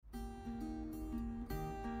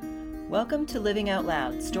Welcome to Living Out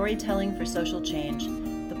Loud, Storytelling for Social Change,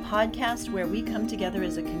 the podcast where we come together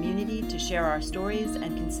as a community to share our stories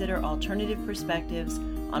and consider alternative perspectives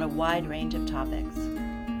on a wide range of topics.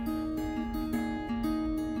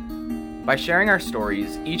 By sharing our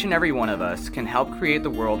stories, each and every one of us can help create the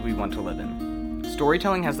world we want to live in.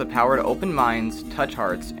 Storytelling has the power to open minds, touch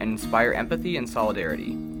hearts, and inspire empathy and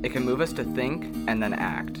solidarity. It can move us to think and then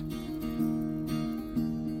act.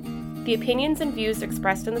 The opinions and views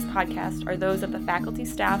expressed in this podcast are those of the faculty,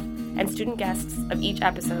 staff, and student guests of each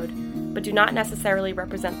episode, but do not necessarily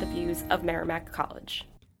represent the views of Merrimack College.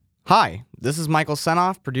 Hi, this is Michael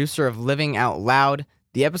Senoff, producer of Living Out Loud.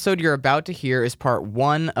 The episode you're about to hear is part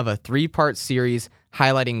one of a three-part series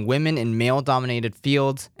highlighting women in male-dominated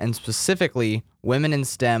fields, and specifically women in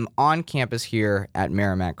STEM on campus here at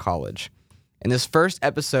Merrimack College. In this first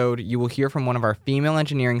episode, you will hear from one of our female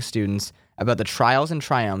engineering students about the trials and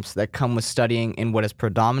triumphs that come with studying in what has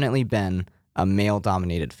predominantly been a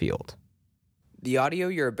male-dominated field. The audio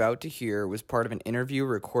you're about to hear was part of an interview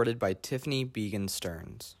recorded by Tiffany Began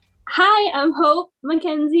Stearns. Hi, I'm Hope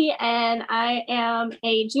McKenzie, and I am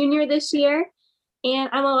a junior this year, and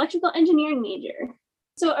I'm an electrical engineering major.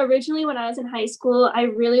 So originally when I was in high school, I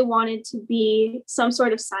really wanted to be some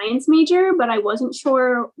sort of science major, but I wasn't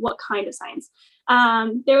sure what kind of science.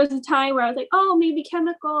 There was a time where I was like, oh, maybe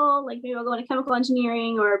chemical, like maybe I'll go into chemical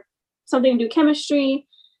engineering or something to do chemistry.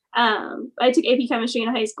 I took AP chemistry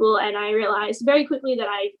in high school, and I realized very quickly that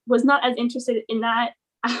I was not as interested in that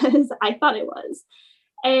as I thought I was.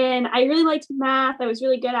 And I really liked math. I was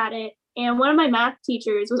really good at it. And one of my math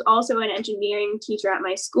teachers was also an engineering teacher at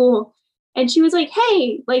my school. And she was like,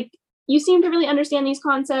 hey, like, you seem to really understand these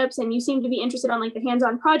concepts and you seem to be interested on like the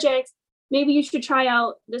hands-on projects. Maybe you should try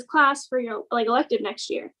out this class for your like elective next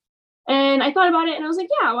year. And I thought about it and I was like,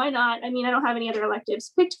 yeah, why not? I mean, I don't have any other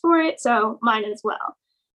electives picked for it, so mine as well.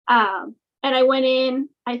 And I went in,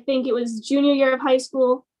 I think it was junior year of high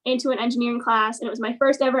school, into an engineering class. And it was my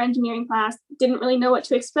first ever engineering class. Didn't really know what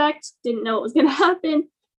to expect. Didn't know what was going to happen.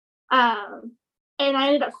 And I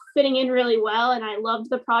ended up fitting in really well. And I loved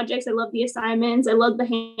the projects. I loved the assignments. I loved the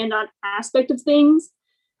hand-on aspect of things.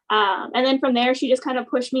 And then from there, she just kind of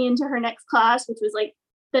pushed me into her next class, which was like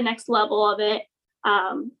the next level of it.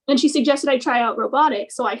 And she suggested I try out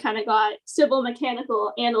robotics. So I kind of got civil,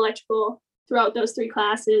 mechanical, and electrical throughout those three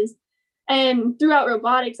classes. And throughout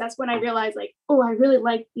robotics, that's when I realized like, oh, I really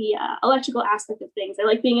like the electrical aspect of things. I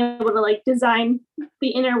like being able to like design the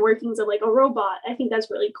inner workings of like a robot. I think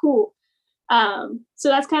that's really cool. So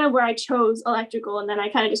that's kind of where I chose electrical. And then I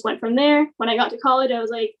kind of just went from there. When I got to college, I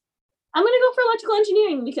was like, I'm going to go for electrical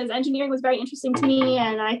engineering because engineering was very interesting to me.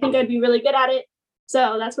 And I think I'd be really good at it.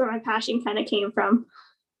 So that's where my passion kind of came from.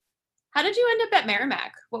 How did you end up at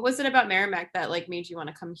Merrimack? What was it about Merrimack that like made you want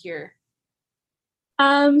to come here?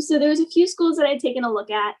 So there was a few schools that I'd taken a look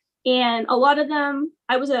at, and a lot of them,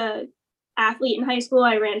 I was a athlete in high school.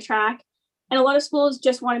 I ran track, and a lot of schools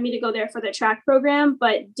just wanted me to go there for the track program,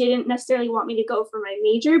 but didn't necessarily want me to go for my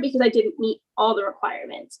major because I didn't meet all the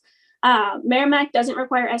requirements. Merrimack doesn't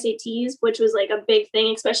require SATs, which was like a big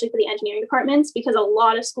thing, especially for the engineering departments, because a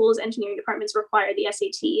lot of schools' engineering departments require the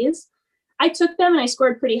SATs. I took them and I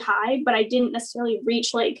scored pretty high, but I didn't necessarily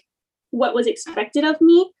reach like what was expected of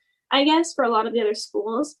me, I guess, for a lot of the other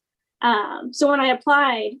schools. So when I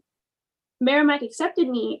applied, Merrimack accepted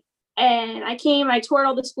me, and I toured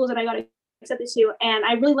all the schools that I got accepted to, and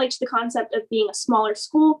I really liked the concept of being a smaller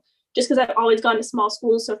school, just because I've always gone to small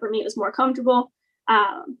schools, so for me it was more comfortable,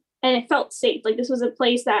 and it felt safe. Like this was a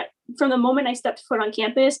place that from the moment I stepped foot on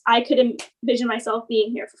campus, I could envision myself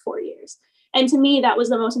being here for 4 years. And to me, that was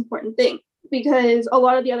the most important thing, because a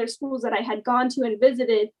lot of the other schools that I had gone to and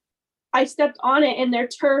visited, I stepped on it and their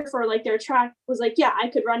turf or like their track was like, yeah, I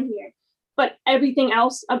could run here. But everything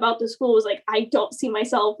else about the school was like, I don't see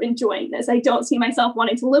myself enjoying this. I don't see myself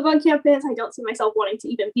wanting to live on campus. I don't see myself wanting to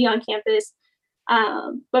even be on campus.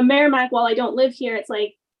 But Merrimack, while I don't live here, it's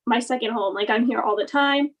like my second home. Like I'm here all the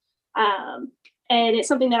time. And it's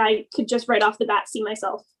something that I could just right off the bat see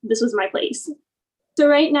myself. This was my place. So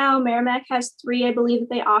right now, Merrimack has three, I believe, that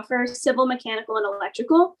they offer: civil, mechanical, and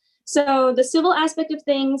electrical. So the civil aspect of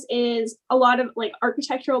things is a lot of like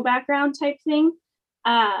architectural background type thing.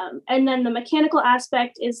 And then the mechanical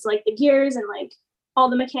aspect is like the gears and like all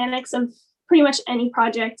the mechanics of pretty much any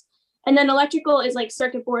project. And then electrical is like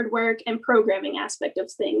circuit board work and programming aspect of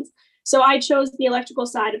things. So I chose the electrical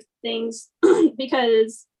side of things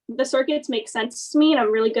because the circuits make sense to me and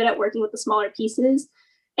I'm really good at working with the smaller pieces.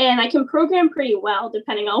 And I can program pretty well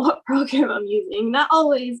depending on what program I'm using. Not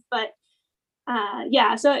always, but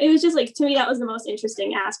yeah, so it was just like, to me, that was the most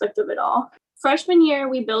interesting aspect of it all. freshman year,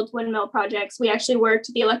 we built windmill projects. We actually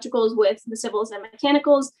worked the electricals with the civils and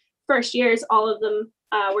mechanicals. First years, all of them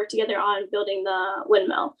worked together on building the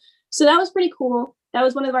windmill. So that was pretty cool. That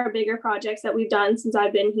was one of our bigger projects that we've done since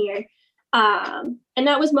I've been here. And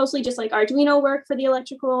that was mostly just like Arduino work for the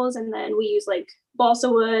electricals. And then we use like balsa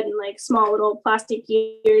wood and like small little plastic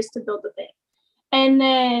gears to build the thing. And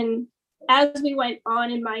then as we went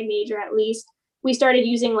on in my major, at least, we started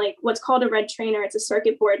using like what's called a red trainer. It's a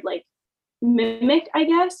circuit board like mimic, I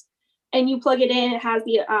guess. And you plug it in, it has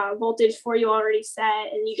the voltage for you already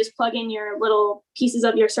set, and you just plug in your little pieces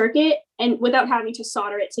of your circuit, and without having to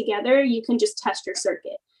solder it together, you can just test your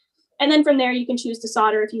circuit. And then from there, you can choose to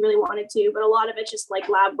solder if you really wanted to, but a lot of it's just like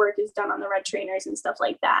lab work is done on the red trainers and stuff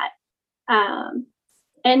like that.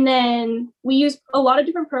 And then we use a lot of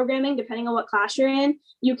different programming depending on what class you're in.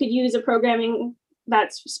 You could use a programming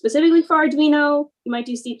that's specifically for Arduino. You might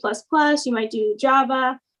do C++, you might do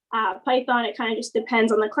Java, Python. It kind of just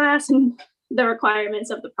depends on the class and the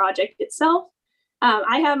requirements of the project itself.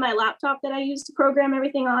 I have my laptop that I use to program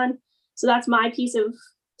everything on. So that's my piece of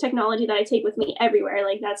technology that I take with me everywhere.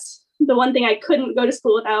 Like that's the one thing I couldn't go to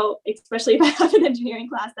school without, especially if I have an engineering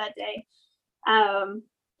class that day.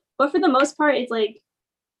 But for the most part, it's like,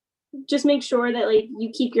 just make sure that like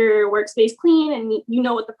you keep your workspace clean and you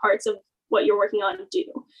know what the parts of what you're working on do.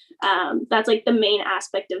 That's like the main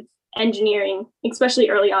aspect of engineering, especially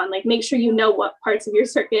early on. Like make sure you know what parts of your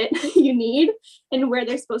circuit you need and where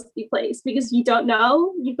they're supposed to be placed, because you don't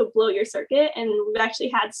know, you could blow your circuit. And we've actually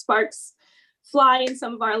had sparks fly in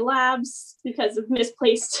some of our labs because of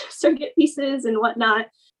misplaced circuit pieces and whatnot.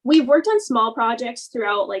 We've worked on small projects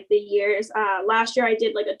throughout like the years. Last year I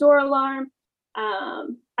did like a door alarm.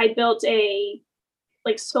 I built a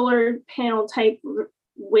like solar panel type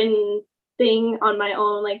wind thing on my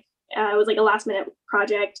own. Like it was like a last minute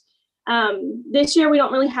project. This year we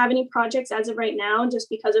don't really have any projects as of right now, just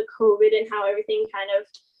because of COVID and how everything kind of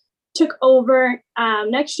took over.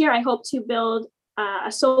 Next year I hope to build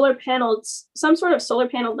a solar panel, some sort of solar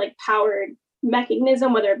panel like powered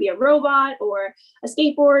mechanism, whether it be a robot or a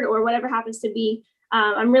skateboard or whatever happens to be.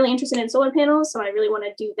 I'm really interested in solar panels, so I really want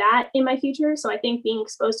to do that in my future. So I think being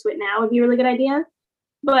exposed to it now would be a really good idea.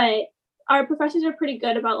 But our professors are pretty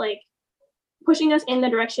good about like pushing us in the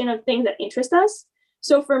direction of things that interest us.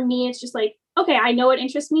 So for me, it's just like, okay, I know what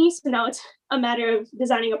interests me. So now it's a matter of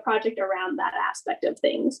designing a project around that aspect of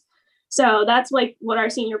things. So that's like what our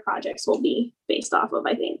senior projects will be based off of,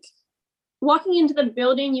 I think. Walking into the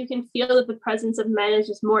building, you can feel that the presence of men is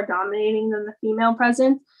just more dominating than the female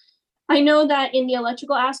presence. I know that in the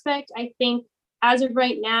electrical aspect, I think as of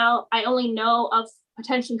right now, I only know of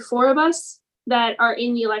potentially 4 of us that are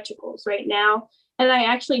in the electricals right now. And I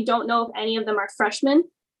actually don't know if any of them are freshmen.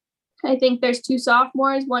 I think there's 2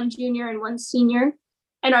 sophomores, 1 junior and 1 senior.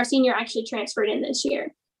 And our senior actually transferred in this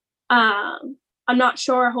year. I'm not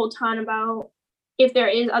sure a whole ton about if there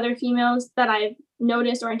is other females that I've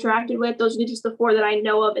noticed or interacted with. Those are just the 4 that I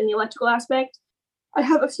know of in the electrical aspect. I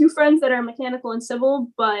have a few friends that are mechanical and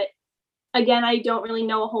civil, but again, I don't really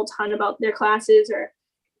know a whole ton about their classes or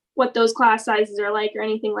what those class sizes are like or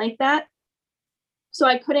anything like that. So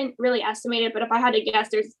I couldn't really estimate it, but if I had to guess,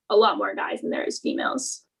 there's a lot more guys than there is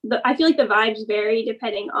females. I feel like the vibes vary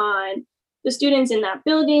depending on the students in that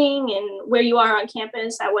building and where you are on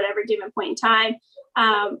campus at whatever given point in time.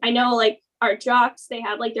 I know like our jocks, they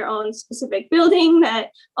have like their own specific building that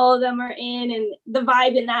all of them are in, and the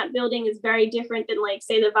vibe in that building is very different than like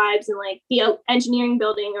say the vibes in like the engineering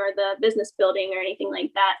building or the business building or anything like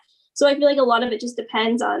that. So I feel like a lot of it just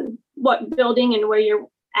depends on what building and where you're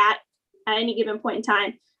at any given point in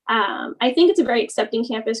time. I think it's a very accepting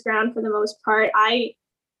campus ground for the most part. I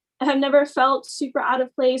have never felt super out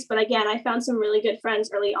of place, but again, I found some really good friends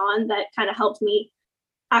early on that kind of helped me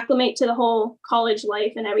acclimate to the whole college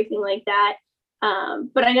life and everything like that.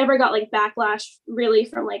 But I never got like backlash really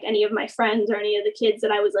from like any of my friends or any of the kids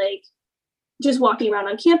that I was like just walking around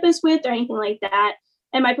on campus with or anything like that.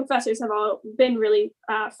 And my professors have all been really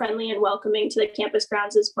friendly and welcoming to the campus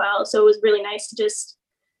grounds as well. So it was really nice to just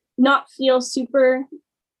not feel super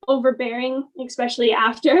overbearing, especially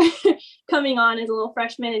after coming on as a little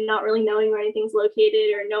freshman and not really knowing where anything's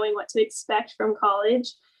located or knowing what to expect from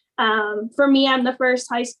college. For me, I'm the first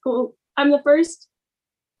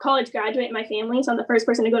college graduate in my family. So I'm the first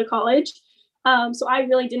person to go to college. So I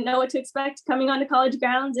really didn't know what to expect coming onto college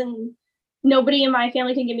grounds, and nobody in my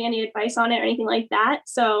family can give me any advice on it or anything like that.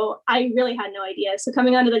 So I really had no idea. So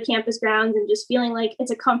coming onto the campus grounds and just feeling like it's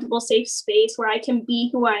a comfortable, safe space where I can be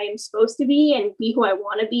who I am supposed to be and be who I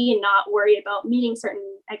want to be and not worry about meeting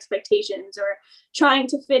certain expectations or trying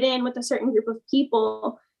to fit in with a certain group of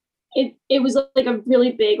people. It was like a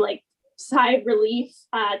really big like sigh of relief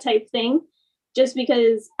type thing, just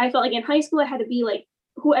because I felt like in high school I had to be like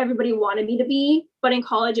who everybody wanted me to be, but in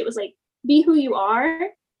college it was like, be who you are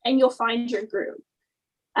and you'll find your group.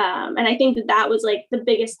 And I think that was like the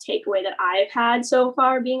biggest takeaway that I've had so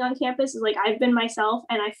far being on campus is like, I've been myself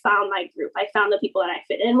and I found my group. I found the people that I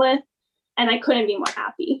fit in with, and I couldn't be more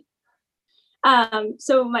happy.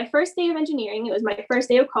 So my first day of engineering, it was my first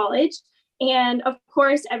day of college. And of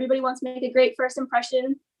course, everybody wants to make a great first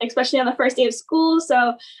impression, especially on the first day of school.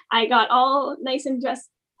 So I got all nice and dressed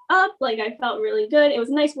up. Like I felt really good. It was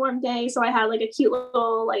a nice warm day. So I had like a cute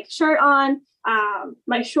little like shirt on.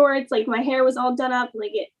 My shorts, like my hair was all done up,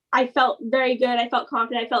 I felt very good. I felt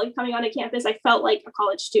confident. I felt like coming onto campus. I felt like a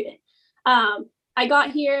college student. I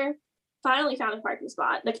got here, finally found a parking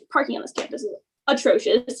spot. The parking on this campus is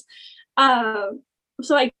atrocious.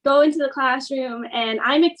 So I go into the classroom and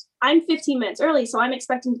I'm 15 minutes early. So I'm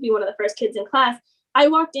expecting to be one of the first kids in class. I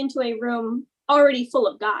walked into a room already full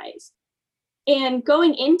of guys, and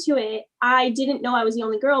going into it, I didn't know I was the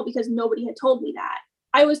only girl because nobody had told me that.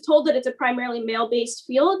 I was told that it's a primarily male-based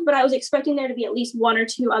field, but I was expecting there to be at least one or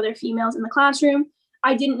two other females in the classroom.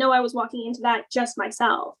 I didn't know I was walking into that just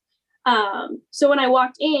myself. So when I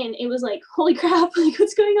walked in, it was like, holy crap, like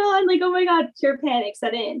what's going on? Like, oh my God, pure panic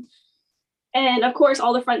set in. And of course,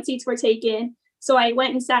 all the front seats were taken. So I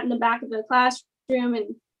went and sat in the back of the classroom,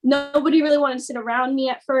 and nobody really wanted to sit around me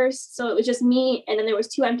at first. So it was just me. And then there was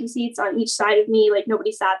 2 empty seats on each side of me. Like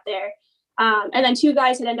nobody sat there. And then 2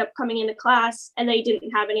 guys had ended up coming into class and they didn't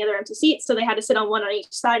have any other empty seats. So they had to sit on one on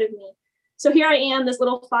each side of me. So here I am, this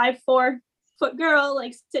little 5'4" foot girl,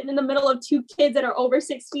 like sitting in the middle of 2 kids that are over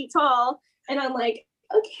 6 feet tall. And I'm like,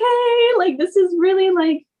 okay, like this is really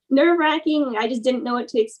like nerve wracking. I just didn't know what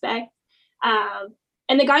to expect.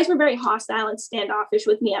 And the guys were very hostile and standoffish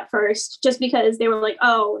with me at first, just because they were like,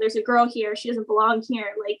 oh, there's a girl here. She doesn't belong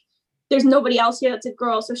here. Like, there's nobody else here that's a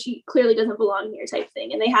girl, so she clearly doesn't belong here type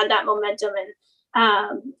thing. And they had that momentum,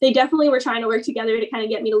 and they definitely were trying to work together to kind of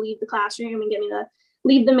get me to leave the classroom and get me to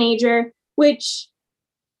leave the major, which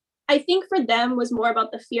I think for them was more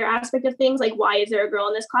about the fear aspect of things. Like, why is there a girl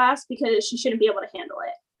in this class? Because she shouldn't be able to handle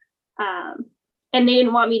it. And they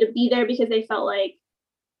didn't want me to be there because they felt like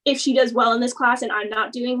if she does well in this class and I'm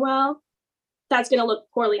not doing well, that's going to look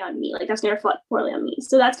poorly on me. Like, that's going to reflect poorly on me.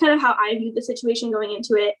 So that's kind of how I viewed the situation going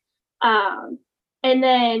into it. And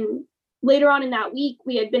then later on in that week,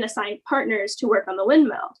 we had been assigned partners to work on the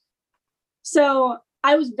windmill. So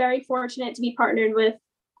I was very fortunate to be partnered with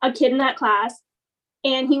a kid in that class.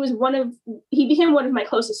 And he became one of my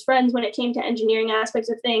closest friends when it came to engineering aspects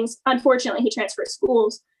of things. Unfortunately, he transferred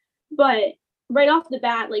schools, but right off the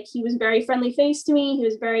bat, like, he was very friendly face to me. He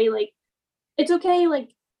was very like, it's okay.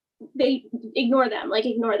 Like, they ignore them. Like,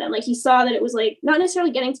 he saw that it was like not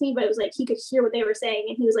necessarily getting to me, but it was like he could hear what they were saying,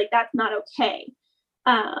 and he was like, that's not okay.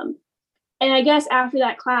 And I guess after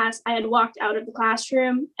that class, I had walked out of the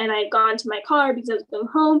classroom and I had gone to my car because I was going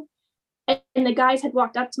home, and the guys had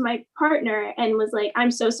walked up to my partner and was like,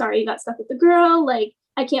 I'm so sorry you got stuck with the girl. Like,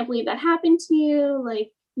 I can't believe that happened to you.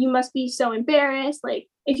 Like, you must be so embarrassed. Like,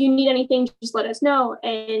 if you need anything, just let us know.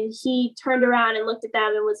 And he turned around and looked at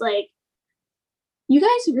them and was like, you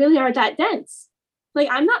guys really are that dense. Like,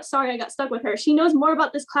 I'm not sorry I got stuck with her. She knows more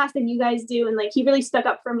about this class than you guys do. And like, he really stuck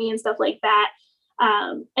up for me and stuff like that.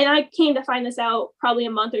 And I came to find this out probably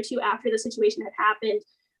a month or 2 after the situation had happened.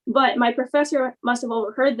 But my professor must have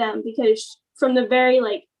overheard them, because from the very,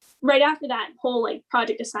 like, right after that whole like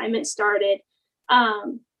project assignment started,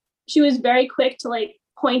 she was very quick to like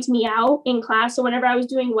point me out in class. So whenever I was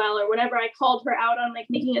doing well, or whenever I called her out on like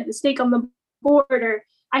making a mistake on the board, or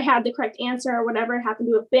I had the correct answer, or whatever it happened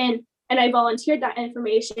to have been, and I volunteered that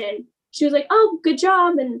information, she was like, oh, good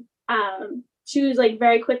job. And she was like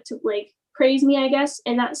very quick to like praise me, I guess,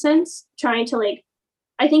 in that sense, trying to like,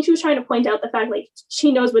 I think she was trying to point out the fact like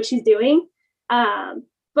she knows what she's doing.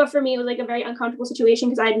 But for me, it was like a very uncomfortable situation,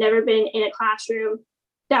 because I had never been in a classroom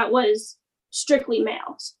that was strictly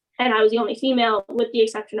males, and I was the only female with the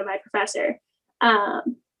exception of my professor.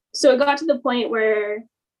 So it got to the point where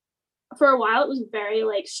for a while it was very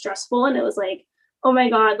like stressful, and it was like, oh my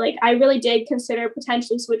God, like I really did consider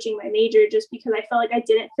potentially switching my major just because I felt like I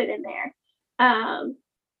didn't fit in there.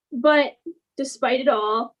 But despite it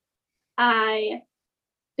all, I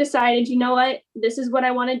decided, you know what, this is what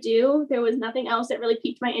I want to do. There was nothing else that really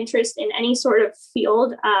piqued my interest in any sort of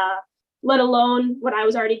field, let alone what I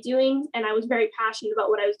was already doing. And I was very passionate about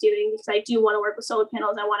what I was doing, because I do want to work with solar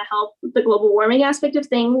panels. I want to help with the global warming aspect of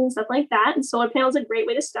things and stuff like that. And solar panels is a great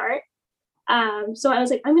way to start. So I was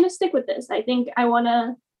like, I'm going to stick with this. I think I want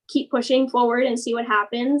to keep pushing forward and see what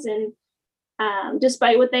happens. And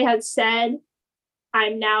despite what they had said,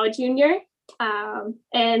 I'm now a junior,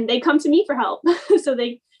 and they come to me for help. So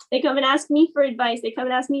they come and ask me for advice. They come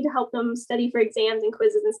and ask me to help them study for exams and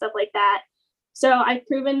quizzes and stuff like that. So I've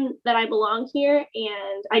proven that I belong here,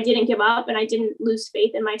 and I didn't give up, and I didn't lose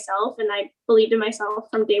faith in myself, and I believed in myself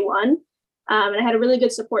from day one. And I had a really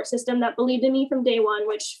good support system that believed in me from day one,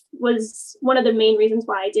 which was one of the main reasons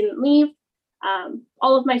why I didn't leave.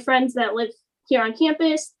 All of my friends that live here on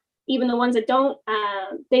campus, even the ones that don't,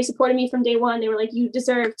 they supported me from day one. They were like, you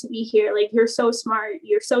deserve to be here. Like, you're so smart.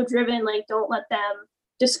 You're so driven. Like, don't let them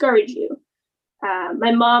discourage you.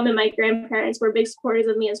 My mom and my grandparents were big supporters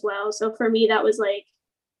of me as well. So for me, that was like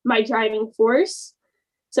my driving force.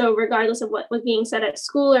 So regardless of what was being said at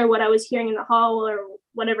school or what I was hearing in the hall or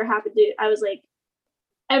whatever happened, I was like,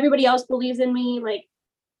 everybody else believes in me. Like,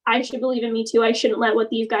 I should believe in me too. I shouldn't let what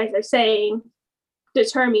these guys are saying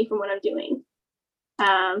deter me from what I'm doing.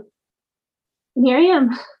 And here I am.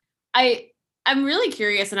 I'm really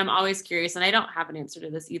curious, and I'm always curious, and I don't have an answer to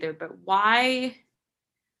this either, but why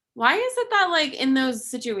is it that, like, in those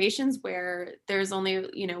situations where there's only,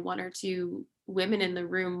 one or two women in the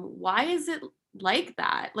room, why is it like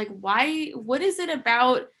that? Like, what is it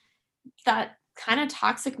about that kind of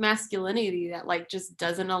toxic masculinity that, like, just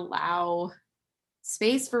doesn't allow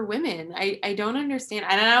space for women? I don't understand.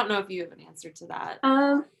 And I don't know if you have an answer to that.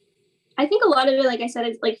 I think a lot of it, like I said,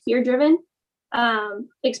 is like fear driven.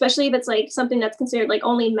 Especially if it's like something that's considered like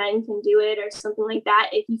only men can do it or something like that.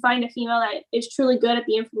 If you find a female that is truly good at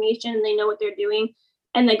the information and they know what they're doing,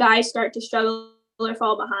 and the guys start to struggle or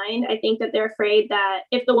fall behind, I think that they're afraid that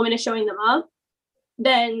if the woman is showing them up,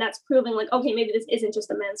 then that's proving like, okay, maybe this isn't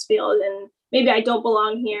just a men's field and maybe I don't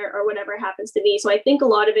belong here or whatever it happens to be. So I think a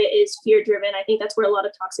lot of it is fear driven. I think that's where a lot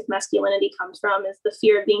of toxic masculinity comes from, is the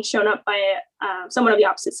fear of being shown up by someone of the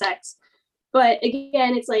opposite sex. But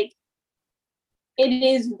again, it's like, it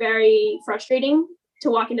is very frustrating to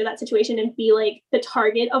walk into that situation and be like the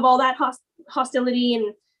target of all that hostility.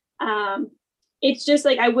 And it's just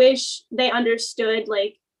like, I wish they understood,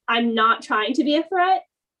 like, I'm not trying to be a threat.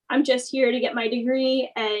 I'm just here to get my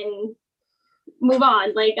degree and move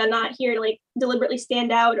on. Like, I'm not here to like deliberately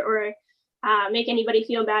stand out or make anybody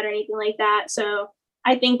feel bad or anything like that. So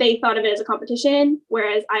I think they thought of it as a competition,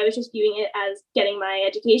 whereas I was just viewing it as getting my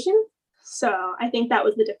education. So I think that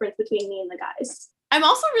was the difference between me and the guys. I'm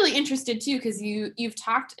also really interested too, because you've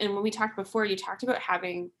talked, and when we talked before, you talked about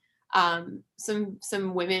having some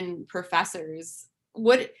women professors.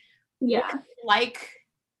 What like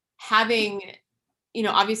having,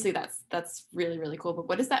 obviously that's really, really cool, but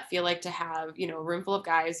what does that feel like to have, a room full of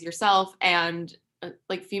guys, yourself, and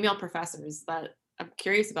like female professors? That I'm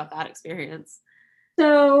curious about that experience.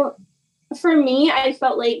 So for me, I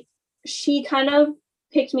felt like she kind of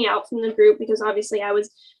picked me out from the group because obviously I was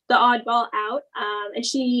the oddball out, and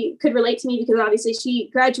she could relate to me because obviously she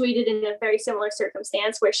graduated in a very similar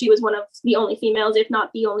circumstance where she was one of the only females, if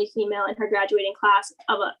not the only female in her graduating class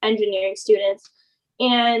of engineering students.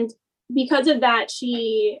 And because of that,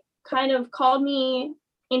 she kind of called me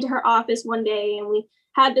into her office one day and we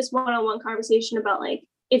had this one-on-one conversation about like,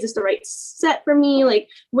 is this the right set for me? Like,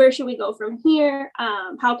 where should we go from here?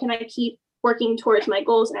 How can I keep working towards my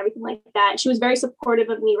goals and everything like that? She was very supportive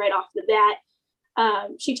of me right off the bat.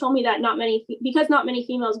 She told me that because not many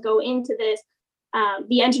females go into this,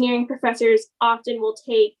 the engineering professors often will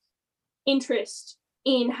take interest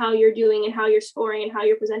in how you're doing and how you're scoring and how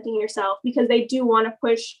you're presenting yourself, because they do want to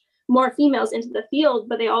push more females into the field,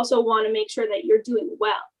 but they also want to make sure that you're doing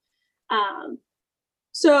well.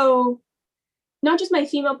 So not just my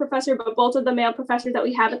female professor, but both of the male professors that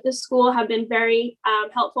we have at this school have been very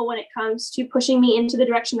helpful when it comes to pushing me into the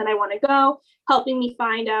direction that I want to go, helping me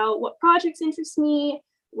find out what projects interest me,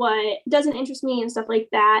 what doesn't interest me, and stuff like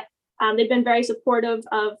that. They've been very supportive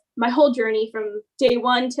of my whole journey from day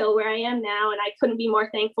one till where I am now, and I couldn't be more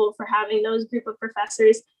thankful for having those group of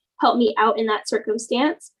professors help me out in that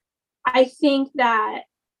circumstance. I think that,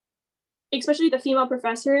 especially the female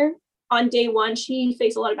professor, on day one, she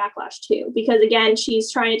faced a lot of backlash too, because again,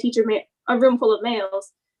 she's trying to teach a room full of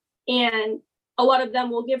males, and a lot of them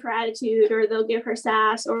will give her attitude, or they'll give her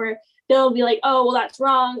sass, or they'll be like, oh, well, that's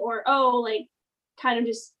wrong, or oh, like kind of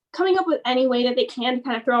just coming up with any way that they can to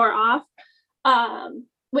kind of throw her off,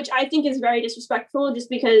 which I think is very disrespectful, just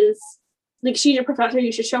because like she's your professor,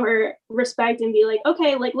 you should show her respect and be like,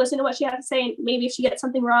 okay, like listen to what she has to say, and maybe if she gets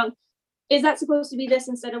something wrong, is that supposed to be this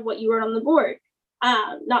instead of what you wrote on the board?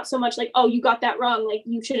 Not so much like, oh, you got that wrong, like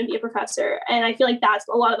you shouldn't be a professor. And I feel like that's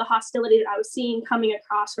a lot of the hostility that I was seeing coming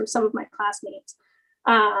across from some of my classmates.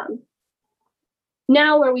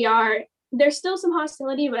 Now where we are, there's still some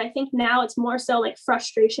hostility, but I think now it's more so like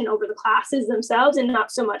frustration over the classes themselves and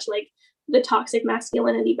not so much like the toxic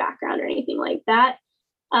masculinity background or anything like that.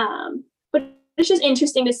 But it's just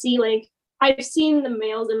interesting to see, like, I've seen the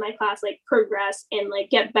males in my class like progress and like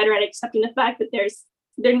get better at accepting the fact that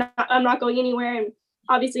I'm not going anywhere, and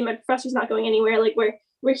obviously my professor's not going anywhere. Like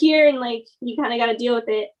we're here, and like you kind of got to deal with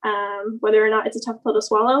it, whether or not it's a tough pill to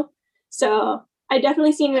swallow. So I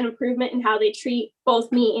definitely seen an improvement in how they treat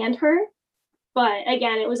both me and her. But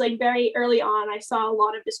again, it was like very early on, I saw a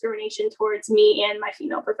lot of discrimination towards me and my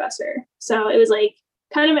female professor. So it was like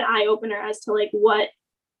kind of an eye opener as to like what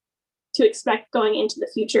to expect going into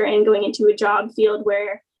the future and going into a job field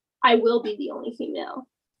where I will be the only female.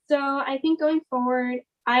 So I think going forward,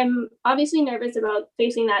 I'm obviously nervous about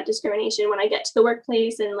facing that discrimination when I get to the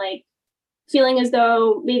workplace and like feeling as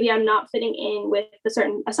though maybe I'm not fitting in with the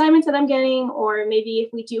certain assignments that I'm getting, or maybe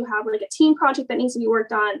if we do have like a team project that needs to be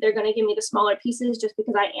worked on, they're going to give me the smaller pieces just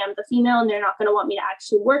because I am the female and they're not going to want me to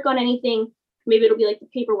actually work on anything. Maybe it'll be like the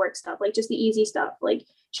paperwork stuff, like just the easy stuff. Like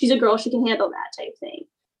she's a girl, she can handle that type thing.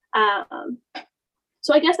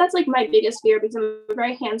 So I guess that's like my biggest fear, because I'm a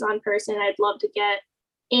very hands-on person. I'd love to get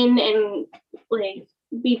in and like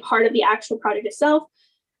be part of the actual project itself.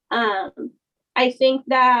 I think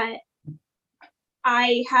that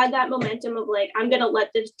I had that momentum of like, I'm going to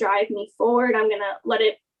let this drive me forward. I'm going to let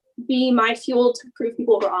it be my fuel to prove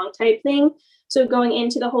people wrong type thing. So going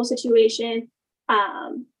into the whole situation,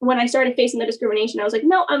 when I started facing the discrimination, I was like,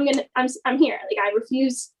 no, I'm here. Like, I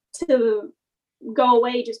refuse to go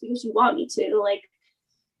away just because you want me to. Like,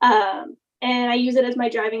 and I use it as my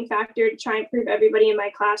driving factor to try and prove everybody in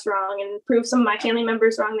my class wrong and prove some of my family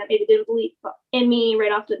members wrong that maybe didn't believe in me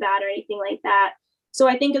right off the bat or anything like that. So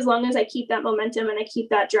I think as long as I keep that momentum and I keep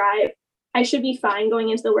that drive, I should be fine going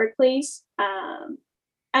into the workplace.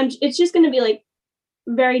 It's just going to be like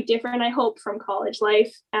very different, I hope, from college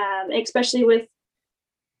life, especially with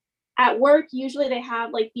at work. Usually they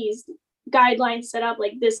have like these guidelines set up,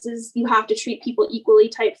 like you have to treat people equally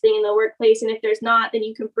type thing in the workplace. And if there's not, then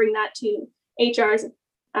you can bring that to HR's,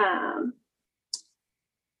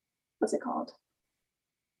 what's it called?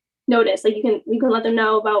 Notice. Like you can let them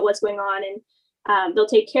know about what's going on, and they'll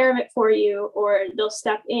take care of it for you, or they'll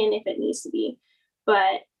step in if it needs to be.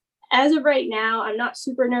 But as of right now, I'm not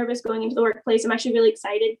super nervous going into the workplace. I'm actually really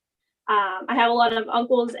excited. I have a lot of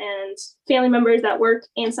uncles and family members that work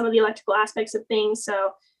in some of the electrical aspects of things.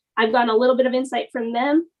 So I've gotten a little bit of insight from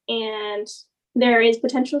them, and there is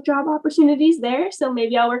potential job opportunities there. So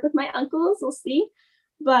maybe I'll work with my uncles. We'll see.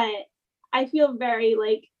 But I feel very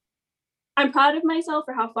like I'm proud of myself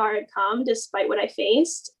for how far I've come despite what I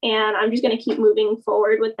faced. And I'm just going to keep moving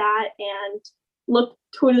forward with that and look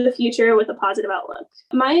toward the future with a positive outlook.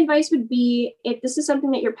 My advice would be, if this is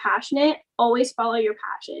something that you're passionate, always follow your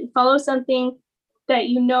passion. Follow something that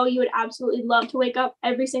you know you would absolutely love to wake up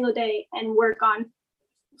every single day and work on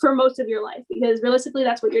for most of your life, because realistically,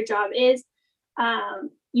 that's what your job is.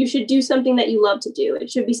 You should do something that you love to do. It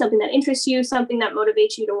should be something that interests you, something that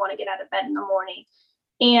motivates you to want to get out of bed in the morning.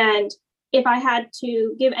 And if I had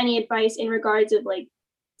to give any advice in regards of like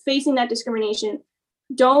facing that discrimination,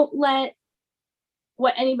 don't let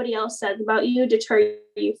what anybody else says about you deter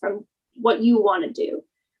you from what you want to do.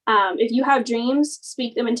 If you have dreams,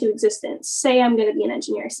 speak them into existence. Say, I'm going to be an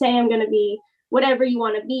engineer. Say, I'm going to be whatever you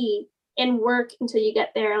want to be, and work until you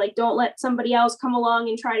get there. Like, don't let somebody else come along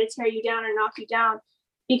and try to tear you down or knock you down,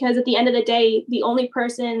 because at the end of the day, the only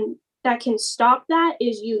person that can stop that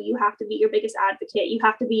is you. You have to be your biggest advocate. You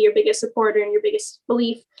have to be your biggest supporter and your biggest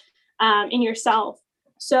belief in yourself.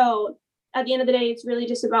 So at the end of the day, it's really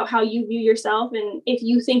just about how you view yourself. And if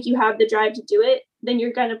you think you have the drive to do it, then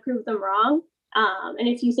you're going to prove them wrong. And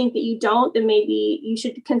if you think that you don't, then maybe you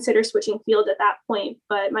should consider switching field at that point.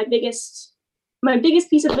 But my biggest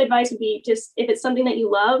piece of advice would be, just if it's something that you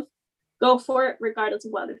love, go for it regardless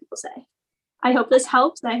of what other people say. I hope this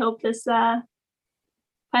helps. And I hope this kind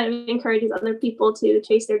of encourages other people to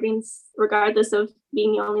chase their dreams regardless of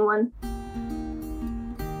being the only one.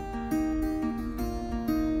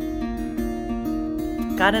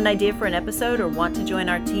 Got an idea for an episode or want to join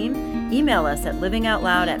our team? Email us at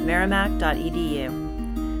livingoutloud@merrimack.edu.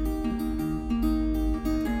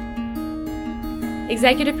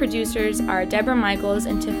 Executive producers are Deborah Michaels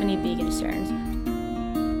and Tiffany Began-Stearns.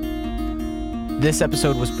 This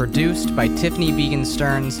episode was produced by Tiffany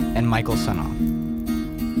Began-Stearns and Michael Senoff.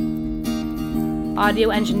 Audio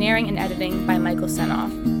engineering and editing by Michael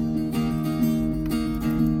Senoff.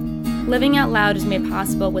 Living Out Loud is made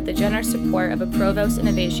possible with the generous support of a Provost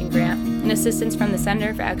Innovation Grant and assistance from the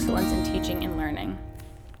Center for Excellence in Teaching and